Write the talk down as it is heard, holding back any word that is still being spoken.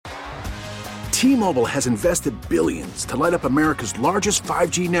T-Mobile has invested billions to light up America's largest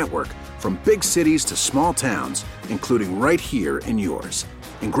 5G network, from big cities to small towns, including right here in yours.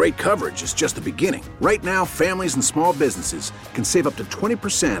 And great coverage is just the beginning. Right now, families and small businesses can save up to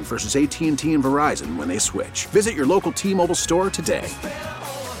 20% versus AT&T and Verizon when they switch. Visit your local T-Mobile store today.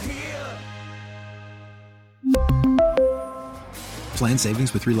 Plan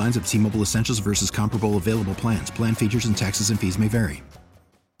savings with 3 lines of T-Mobile Essentials versus comparable available plans. Plan features and taxes and fees may vary.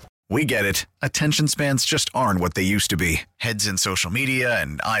 We get it. Attention spans just aren't what they used to be. Heads in social media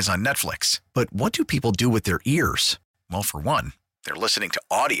and eyes on Netflix. But what do people do with their ears? Well, for one, they're listening to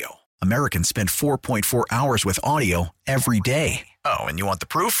audio. Americans spend 4.4 hours with audio every day. Oh, and you want the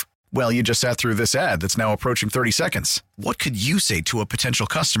proof? Well, you just sat through this ad that's now approaching 30 seconds. What could you say to a potential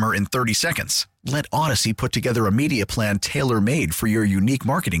customer in 30 seconds? Let Odyssey put together a media plan tailor-made for your unique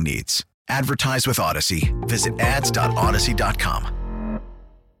marketing needs. Advertise with Odyssey. Visit ads.odyssey.com.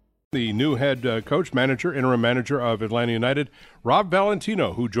 The new head coach, interim manager of Atlanta United, Rob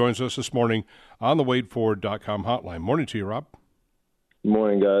Valentino, who joins us this morning on the WadeFord.com hotline. Morning to you, Rob. Good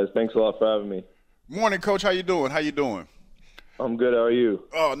morning, guys. Thanks a lot for having me. Morning, Coach. How you doing? I'm good. How are you?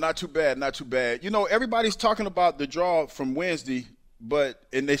 Oh, not too bad. You know, everybody's talking about the draw from Wednesday,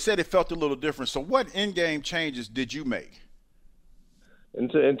 and they said it felt a little different. So what in-game changes did you make? In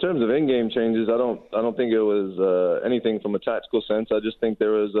terms of in-game changes, I don't think it was anything from a tactical sense. I just think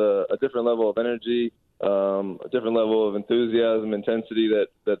there was a different level of energy, a different level of enthusiasm, intensity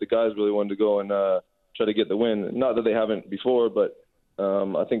that the guys really wanted to go and try to get the win. Not that they haven't before, but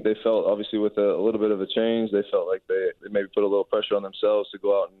I think they felt, obviously, with a little bit of a change, they felt like they maybe put a little pressure on themselves to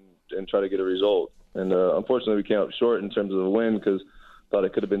go out and try to get a result. And unfortunately, we came up short in terms of a win because I thought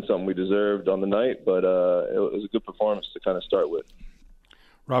it could have been something we deserved on the night, but it was a good performance to kind of start with.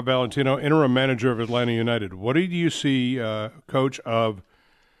 Rob Valentino, interim manager of Atlanta United. What did you see, Coach, of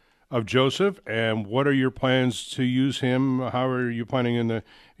Joseph, and what are your plans to use him? How are you planning in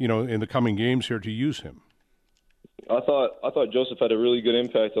the coming games here to use him? I thought Joseph had a really good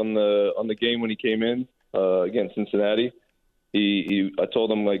impact on the game when he came in against Cincinnati. I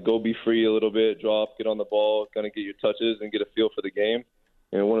told him, like, go be free a little bit, drop, get on the ball, kind of get your touches and get a feel for the game.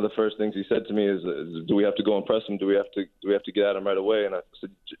 And one of the first things he said to me is, do we have to go and press him? Do we have to get at him right away? And I said,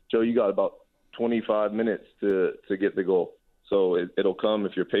 Joe, you got about 25 minutes to get the goal. So it'll come.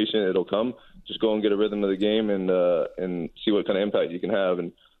 If you're patient, it'll come. Just go and get a rhythm of the game and see what kind of impact you can have.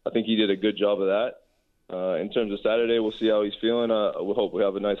 And I think he did a good job of that. In terms of Saturday, we'll see how he's feeling. We hope we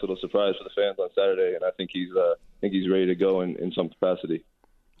have a nice little surprise for the fans on Saturday, and I think he's ready to go in some capacity.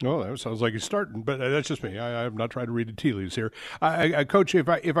 Oh, that sounds like he's starting, but that's just me. I'm not trying to read the tea leaves here. Coach, if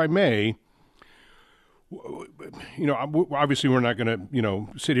I may, obviously we're not going to,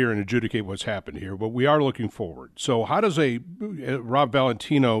 sit here and adjudicate what's happened here, but we are looking forward. So how does a Rob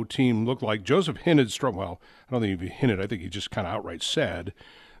Valentino team look like? Joseph hinted, well, I don't think he hinted. I think he just kind of outright said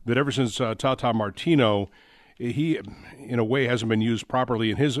that ever since Tata Martino, he, in a way, hasn't been used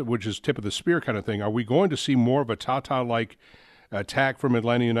properly in his, which is tip of the spear kind of thing. Are we going to see more of a Tata-like attack from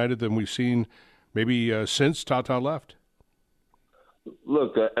Atlanta United than we've seen maybe since Tata left?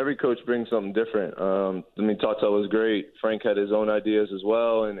 Look, every coach brings something different. Tata was great. Frank had his own ideas as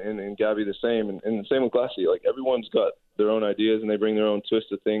well, and Gabby the same. And the same with Glassy. Like, everyone's got their own ideas, and they bring their own twist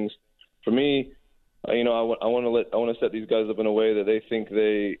to things. For me, I want to set these guys up in a way that they think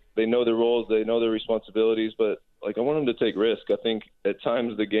they know their roles, they know their responsibilities, but I want them to take risk. I think at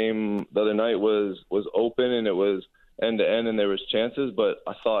times the game the other night was open and it was end to end and there was chances, but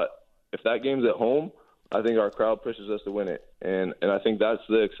I thought if that game's at home, I think our crowd pushes us to win it, and I think that's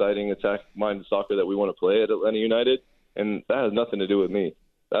the exciting attack-minded soccer that we want to play at Atlanta United, and that has nothing to do with me.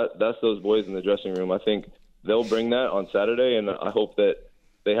 That's those boys in the dressing room. I think they'll bring that on Saturday, and I hope that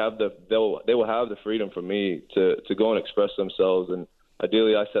they will have the freedom for me to go and express themselves, and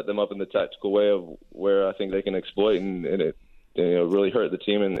ideally I set them up in the tactical way of where I think they can exploit and it really hurt the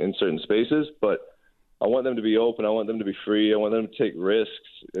team in certain spaces. But I want them to be open. I want them to be free. I want them to take risks.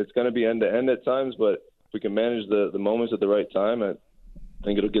 It's going to be end to end at times, but if we can manage the moments at the right time, I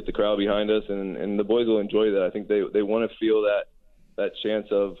think it'll get the crowd behind us, and the boys will enjoy that. I think they want to feel that chance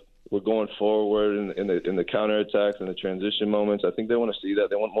of we're going forward in the counterattacks and the transition moments. I think they want to see that.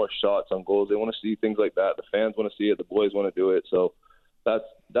 They want more shots on goals. They want to see things like that. The fans want to see it. The boys want to do it. So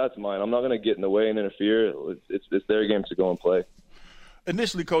that's mine. I'm not going to get in the way and interfere. It's their game to go and play.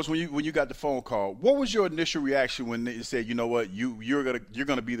 Initially, Coach, when you got the phone call, what was your initial reaction when they said, you know what, you're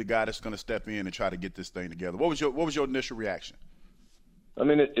gonna be the guy that's gonna step in and try to get this thing together? What was your initial reaction? I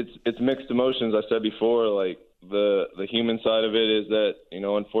mean, it's mixed emotions. I said before, like the human side of it is that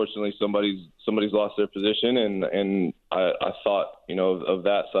unfortunately somebody's lost their position, and I thought of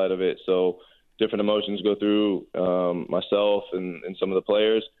that side of it. So different emotions go through myself and some of the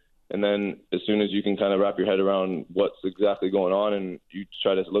players. And then as soon as you can kind of wrap your head around what's exactly going on and you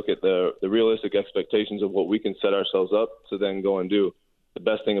try to look at the realistic expectations of what we can set ourselves up to then go and do. The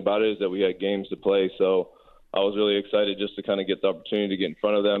best thing about it is that we had games to play. So I was really excited just to kind of get the opportunity to get in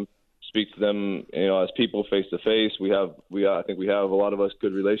front of them, speak to them, as people face to face. I think we have a lot of us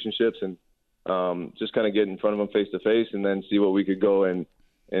good relationships, and just kind of get in front of them face to face and then see what we could go and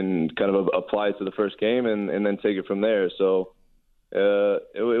kind of apply it to the first game and then take it from there. So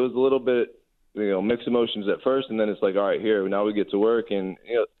it was a little bit, mixed emotions at first, and then it's like, all right, here, now we get to work. And,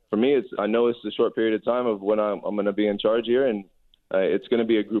 for me, I know it's a short period of time of when I'm going to be in charge here, and it's going to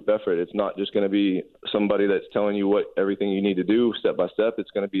be a group effort. It's not just going to be somebody that's telling you everything you need to do step by step.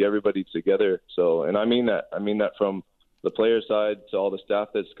 It's going to be everybody together. So, and I mean that from the player side to all the staff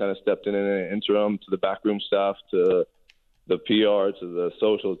that's kind of stepped in an interim, to the backroom staff, to the PR, to the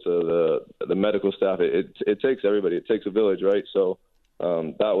social, to the medical staff. It takes everybody. It takes a village, right? So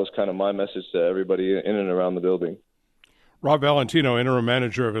that was kind of my message to everybody in and around the building. Rob Valentino, interim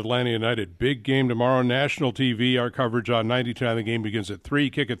manager of Atlanta United. Big game tomorrow, national TV. Our coverage on 92.9. The game begins at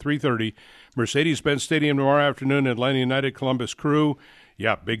 3, kick at 3:30. Mercedes-Benz Stadium tomorrow afternoon, Atlanta United, Columbus Crew.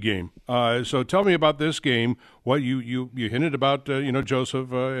 Yeah, big game. So tell me about this game. What you hinted about,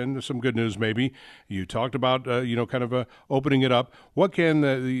 Joseph, and some good news maybe. You talked about, kind of opening it up. What can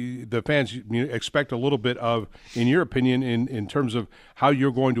the fans expect a little bit of, in your opinion, in terms of how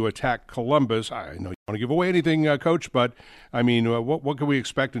you're going to attack Columbus? I know you don't want to give away anything, Coach, but I mean, what can we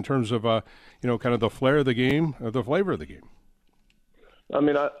expect in terms of, kind of the flair of the game, the flavor of the game? I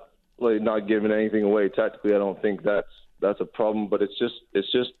mean, not giving anything away tactically. I don't think that's a problem, but it's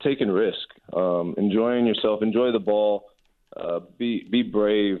just taking risk, enjoying yourself, enjoy the ball, be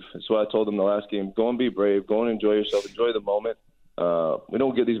brave. That's what I told them the last game. Go and be brave. Go and enjoy yourself. Enjoy the moment. We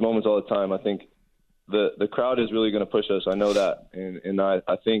don't get these moments all the time. I think the crowd is really going to push us. I know that, and I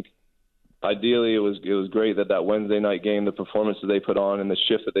think ideally it was great that Wednesday night game, the performance that they put on and the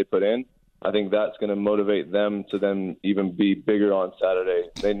shift that they put in, I think that's going to motivate them to then even be bigger on Saturday.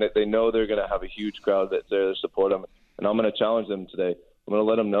 They know they're going to have a huge crowd that's there to support them. And I'm going to challenge them today. I'm going to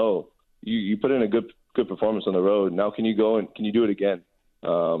let them know you put in a good performance on the road. Now can you go and can you do it again?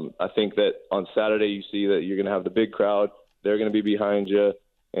 I think that on Saturday you see that you're going to have the big crowd. They're going to be behind you.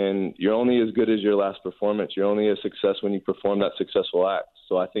 And you're only as good as your last performance. You're only a success when you perform that successful act.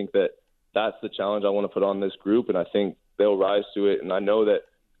 So I think that's the challenge I want to put on this group, and I think they'll rise to it. And I know that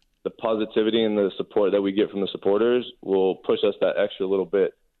the positivity and the support that we get from the supporters will push us that extra little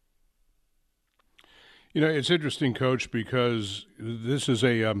bit. It's interesting, Coach, because this is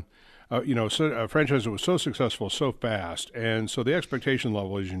a franchise that was so successful so fast, and so the expectation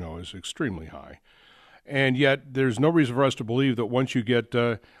level, as you know, is extremely high. And yet there's no reason for us to believe that once you get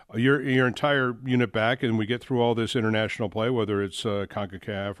your entire unit back and we get through all this international play, whether it's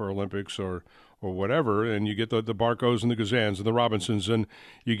CONCACAF or Olympics or whatever, and you get the Barcos and the Gazans and the Robinsons, and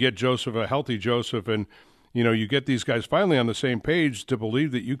you get Joseph, a healthy Joseph, and you get these guys finally on the same page to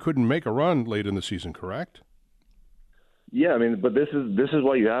believe that you couldn't make a run late in the season, correct? Yeah, I mean, but this is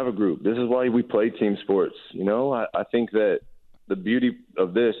why you have a group. This is why we play team sports. I think that the beauty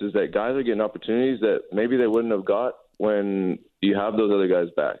of this is that guys are getting opportunities that maybe they wouldn't have got when you have those other guys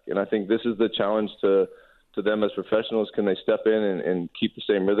back. And I think this is the challenge to them as professionals. Can they step in and keep the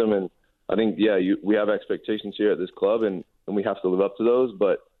same rhythm? And I think, we have expectations here at this club, and we have to live up to those.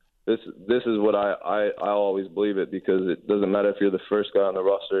 But this is what I always believe it, because it doesn't matter if you're the first guy on the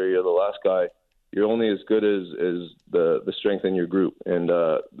roster or you're the last guy. You're only as good as the strength in your group. And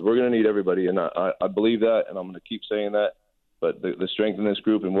we're going to need everybody. And I believe that, and I'm going to keep saying that. But the strength in this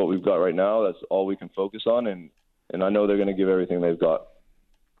group and what we've got right now, that's all we can focus on. And I know they're going to give everything they've got.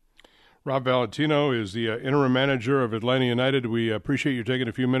 Rob Valentino is the interim manager of Atlanta United. We appreciate you taking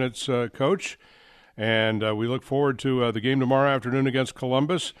a few minutes, Coach. And we look forward to the game tomorrow afternoon against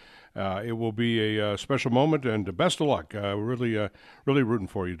Columbus. It will be a special moment, and best of luck. Really rooting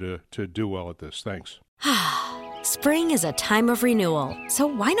for you to do well at this. Thanks. Spring is a time of renewal, so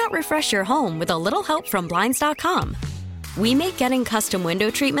why not refresh your home with a little help from Blinds.com? We make getting custom window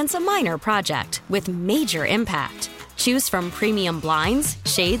treatments a minor project with major impact. Choose from premium blinds,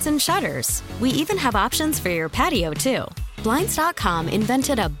 shades, and shutters. We even have options for your patio, too. Blinds.com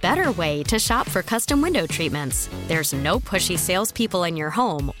invented a better way to shop for custom window treatments. There's no pushy salespeople in your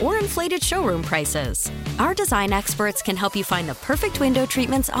home or inflated showroom prices. Our design experts can help you find the perfect window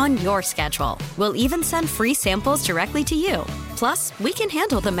treatments on your schedule. We'll even send free samples directly to you. Plus, we can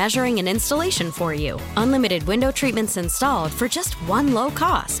handle the measuring and installation for you. Unlimited window treatments installed for just one low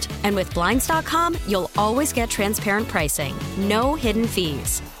cost. And with Blinds.com, you'll always get transparent pricing. No hidden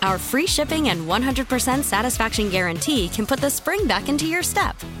fees. Our free shipping and 100% satisfaction guarantee can put the spring back into your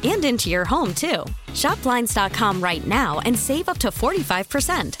step and into your home, too. Shop Blinds.com right now and save up to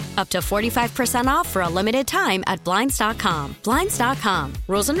 45%. Up to 45% off for a limited time at Blinds.com. Blinds.com.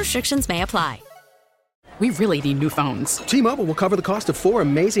 Rules and restrictions may apply. We really need new phones. T-Mobile will cover the cost of 4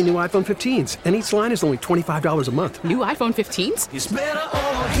 amazing new iPhone 15s, and each line is only $25 a month. New iPhone 15s? It's better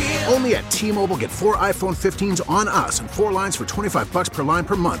over here. Only at T-Mobile, get 4 iPhone 15s on us and 4 lines for $25 per line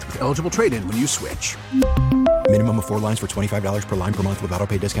per month with eligible trade-in when you switch. Minimum of 4 lines for $25 per line per month with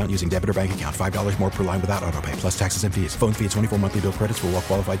autopay discount using debit or bank account. $5 more per line without autopay, plus taxes and fees. Phone fee at 24 monthly bill credits for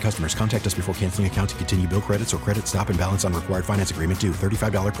well-qualified customers. Contact us before canceling account to continue bill credits or credit stop and balance on required finance agreement due.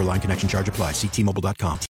 $35 per line connection charge applies. See T-Mobile.com.